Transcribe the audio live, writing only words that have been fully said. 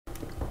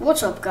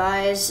What's up,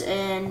 guys?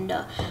 And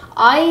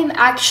I'm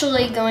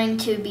actually going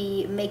to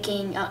be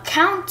making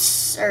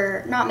accounts,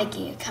 or not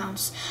making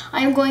accounts.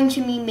 I'm going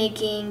to be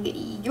making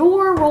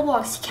your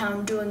Roblox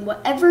account, doing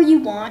whatever you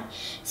want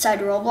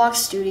inside Roblox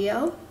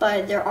Studio,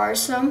 but there are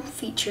some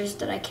features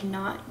that I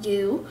cannot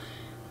do.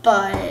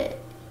 But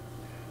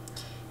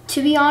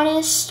to be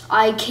honest,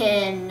 I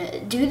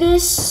can do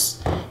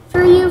this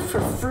for you for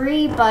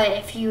free, but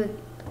if you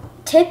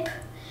tip,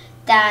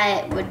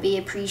 that would be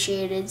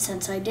appreciated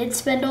since I did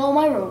spend all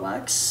my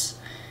Robux.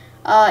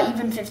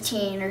 Even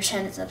 15 or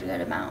 10 is not a good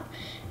amount.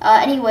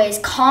 Anyways,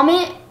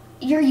 comment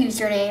your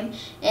username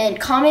and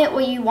comment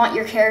what you want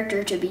your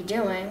character to be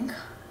doing.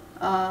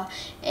 Yeah,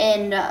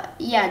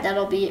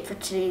 that'll be it for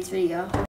today's video.